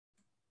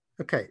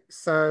Okay,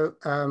 so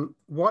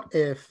what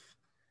if,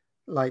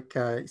 like,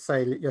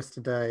 say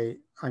yesterday,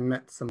 I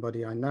met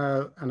somebody I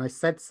know and I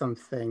said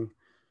something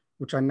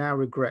which I now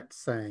regret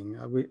saying.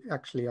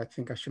 Actually, I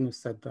think I shouldn't have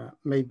said that.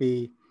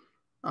 Maybe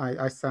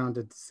I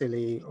sounded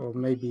silly, or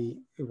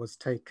maybe it was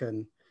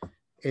taken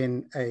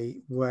in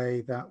a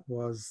way that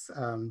was,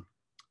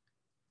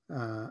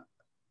 uh,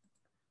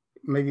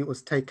 maybe it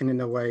was taken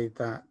in a way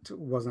that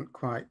wasn't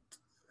quite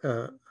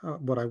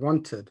what I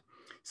wanted.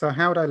 So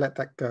how would I let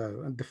that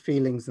go? And the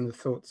feelings and the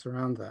thoughts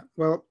around that?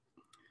 Well,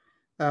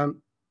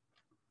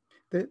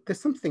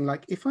 there's something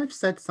like, if I've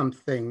said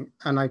something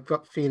and I've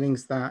got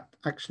feelings that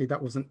actually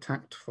that wasn't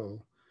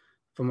tactful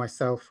for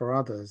myself or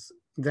others,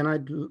 then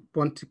I'd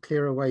want to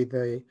clear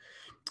away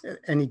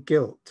any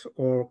guilt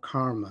or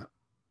karma.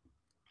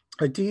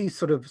 I do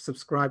sort of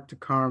subscribe to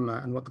karma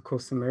and what the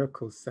Course in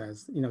Miracles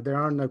says. You know,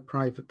 there are no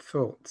private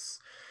thoughts.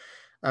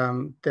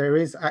 There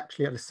is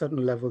actually, at a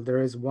certain level,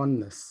 there is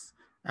oneness,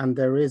 and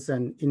there is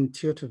an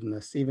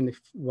intuitiveness, even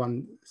if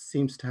one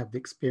seems to have the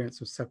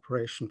experience of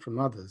separation from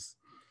others.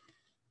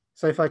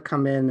 So if I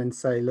come in and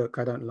say, look,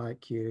 I don't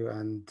like you,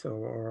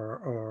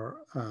 or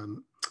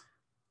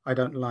I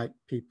don't like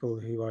people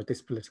who are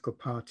this political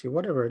party, or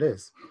whatever it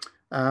is,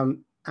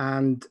 and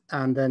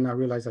then I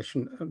realize I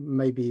shouldn't,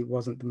 maybe it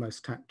wasn't the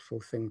most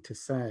tactful thing to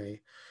say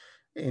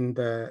in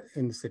the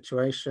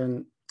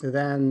situation,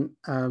 then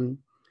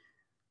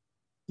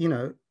you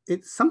know,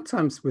 it's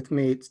sometimes with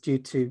me, it's due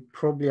to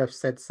probably I've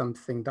said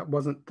something that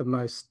wasn't the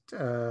most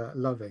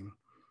loving,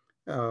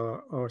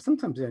 or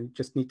sometimes I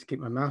just need to keep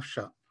my mouth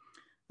shut.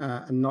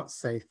 And not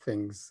say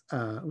things,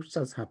 which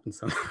does happen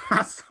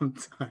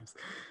sometimes.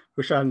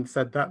 Wish I hadn't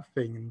said that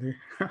thing.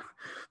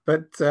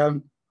 But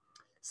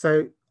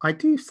so I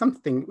do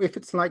something if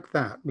it's like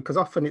that, because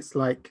often it's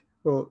like,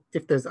 well,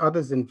 if there's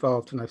others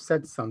involved and I've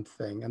said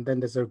something and then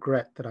there's a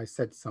regret that I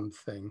said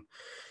something,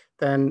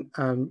 then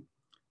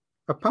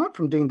apart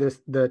from doing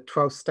the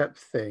 12-step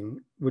thing,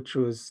 which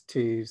was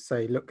to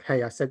say, look,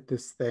 hey, I said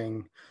this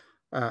thing,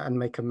 and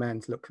make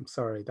amends. Look, I'm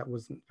sorry, that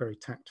wasn't very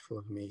tactful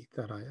of me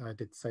that I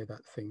did say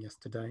that thing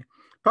yesterday.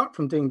 Apart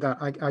from doing that,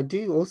 I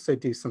do also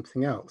do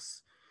something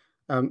else,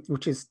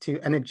 which is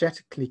to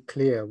energetically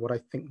clear what I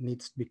think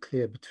needs to be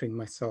clear between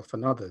myself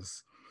and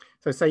others.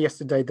 So say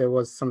yesterday there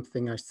was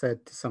something I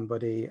said to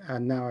somebody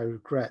and now I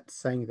regret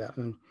saying that,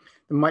 and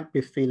there might be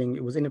a feeling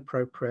it was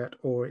inappropriate,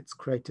 or it's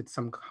created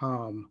some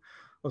harm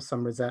or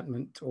some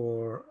resentment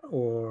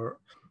or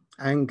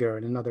anger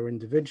in another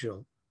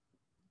individual.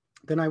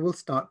 Then I will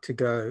start to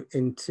go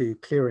into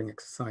clearing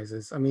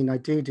exercises. I mean, I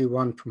do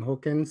one from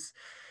Hawkins.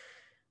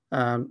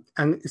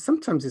 And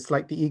sometimes it's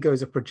like the ego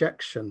is a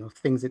projection of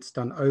things it's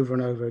done over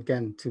and over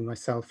again to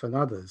myself and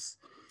others.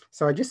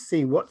 So I just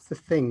see what's the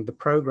thing, the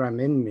program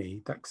in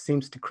me that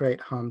seems to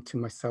create harm to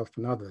myself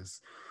and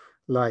others.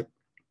 Like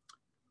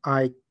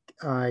I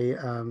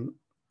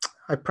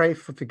pray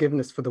for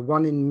forgiveness for the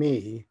one in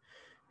me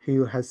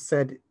who has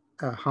said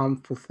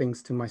harmful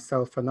things to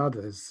myself and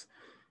others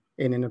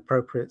in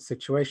inappropriate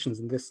situations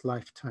in this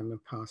lifetime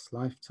and past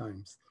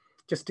lifetimes,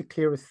 just to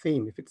clear a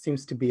theme, if it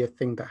seems to be a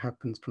thing that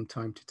happens from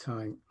time to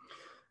time,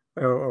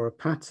 or a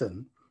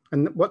pattern.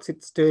 And what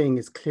it's doing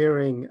is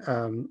clearing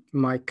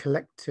my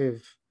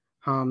collective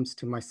harms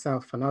to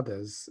myself and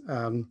others,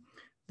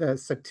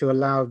 so to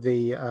allow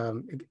the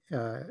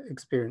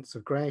experience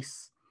of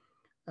grace.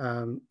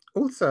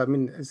 Also, I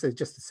mean, it's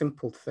just a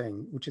simple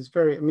thing, which is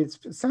very, I mean,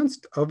 it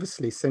sounds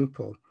obviously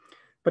simple,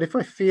 but if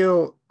I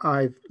feel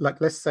like,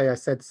 let's say I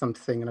said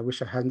something and I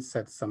wish I hadn't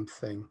said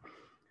something,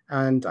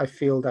 and I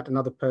feel that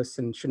another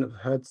person shouldn't have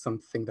heard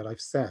something that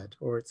I've said,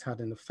 or it's had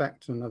an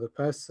effect on another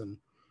person,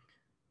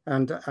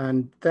 and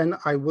then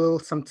I will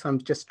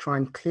sometimes just try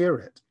and clear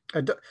it.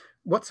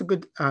 What's a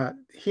good, I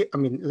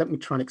mean, let me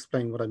try and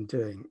explain what I'm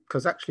doing,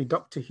 because actually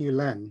Dr. Hugh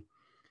Len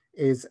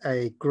is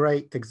a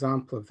great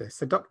example of this.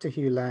 So Dr.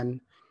 Hugh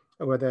Len,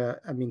 whether,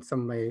 I mean,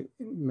 some may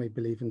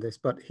believe in this,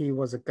 but he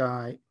was a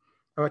guy,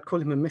 I would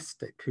call him a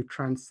mystic who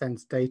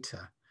transcends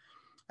data.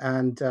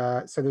 And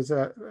so there's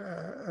a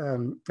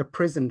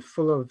prison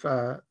full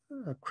of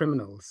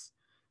criminals,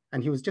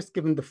 and he was just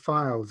given the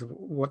files of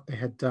what they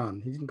had done.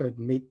 He didn't go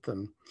meet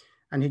them.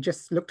 And he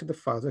just looked at the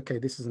files. Okay,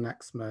 this is an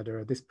axe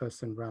murderer. This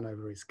person ran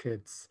over his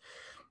kids.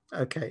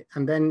 Okay,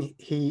 and then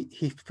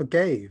he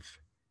forgave.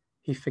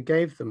 He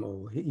forgave them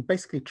all. He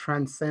basically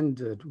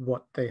transcended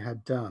what they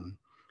had done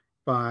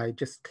by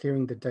just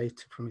clearing the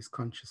data from his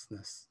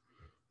consciousness.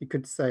 You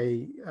could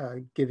say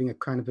giving a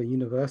kind of a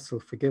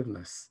universal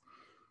forgiveness.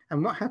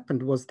 And what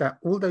happened was that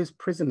all those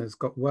prisoners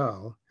got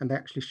well, and they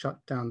actually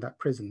shut down that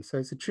prison. So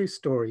it's a true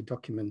story,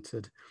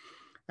 documented,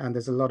 and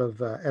there's a lot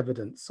of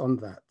evidence on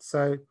that.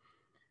 So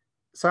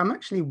I'm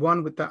actually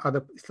one with that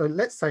other. So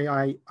let's say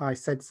I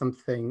said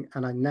something,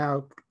 and I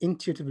now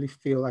intuitively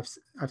feel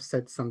I've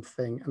said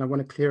something, and I want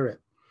to clear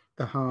it,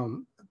 the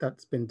harm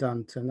that's been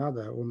done to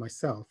another or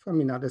myself. I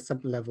mean, at a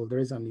certain level, there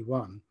is only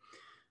one,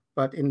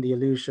 but in the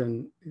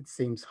illusion, it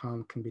seems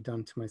harm can be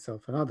done to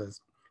myself and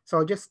others. So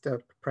I'll just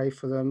pray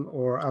for them,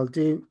 or I'll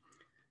do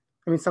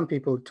I mean, some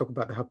people talk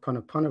about the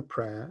Ho'oponopono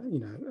prayer, you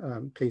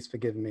know, please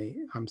forgive me,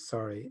 I'm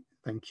sorry,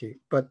 thank you.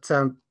 But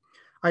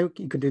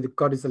you could do the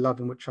God is the love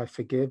in which I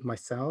forgive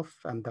myself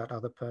and that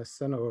other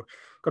person, or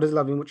God is the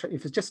love in which,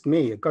 if it's just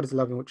me, God is the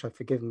love in which I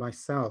forgive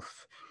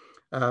myself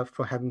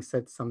for having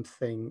said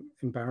something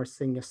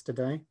embarrassing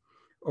yesterday.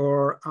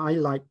 Or I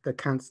like the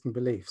canceling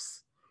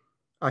beliefs.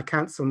 I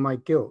cancel my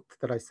guilt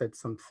that I said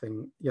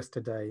something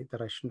yesterday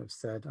that I shouldn't have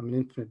said. I'm an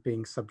infinite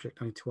being subject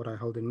only to what I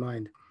hold in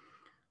mind.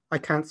 I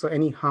cancel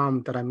any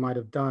harm that I might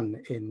have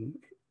done in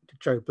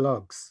Joe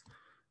blogs.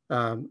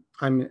 I'm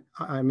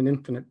an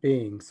infinite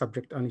being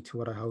subject only to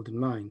what I hold in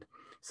mind.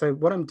 So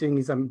what I'm doing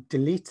is I'm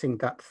deleting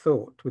that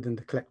thought within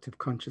the collective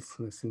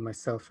consciousness in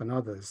myself and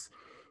others.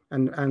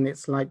 And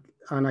it's like,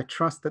 and I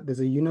trust that there's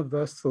a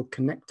universal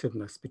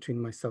connectiveness between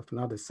myself and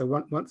others. So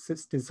once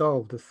it's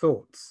dissolved, the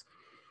thoughts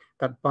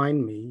that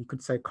bind me, you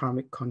could say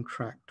karmic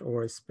contract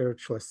or a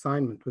spiritual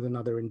assignment with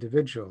another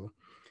individual,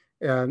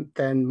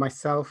 then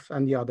myself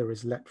and the other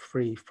is let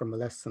free from a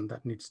lesson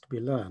that needs to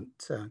be learned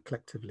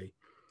collectively.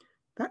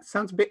 That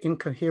sounds a bit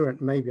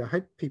incoherent, maybe. I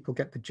hope people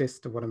get the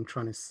gist of what I'm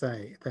trying to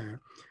say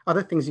there.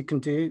 Other things you can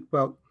do,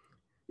 well,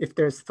 if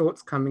there's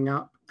thoughts coming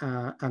up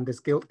and there's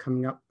guilt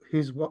coming up,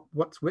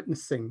 what's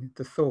witnessing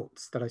the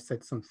thoughts that I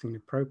said something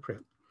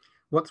inappropriate?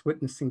 What's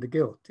witnessing the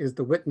guilt? Is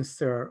the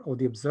witnesser or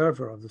the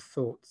observer of the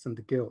thoughts and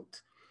the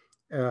guilt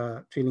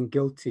feeling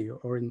guilty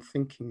or in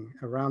thinking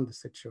around the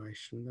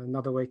situation?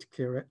 Another way to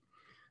clear it.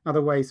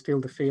 Other ways,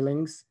 feel the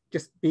feelings.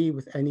 Just be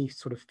with any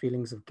sort of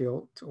feelings of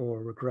guilt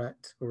or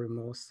regret or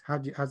remorse. How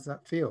does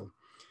that feel?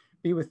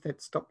 Be with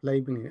it, stop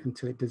labeling it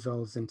until it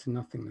dissolves into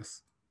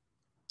nothingness.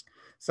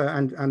 So,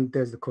 and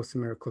there's the Course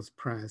in Miracles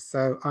prayers.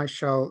 So I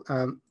shall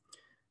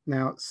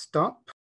now stop.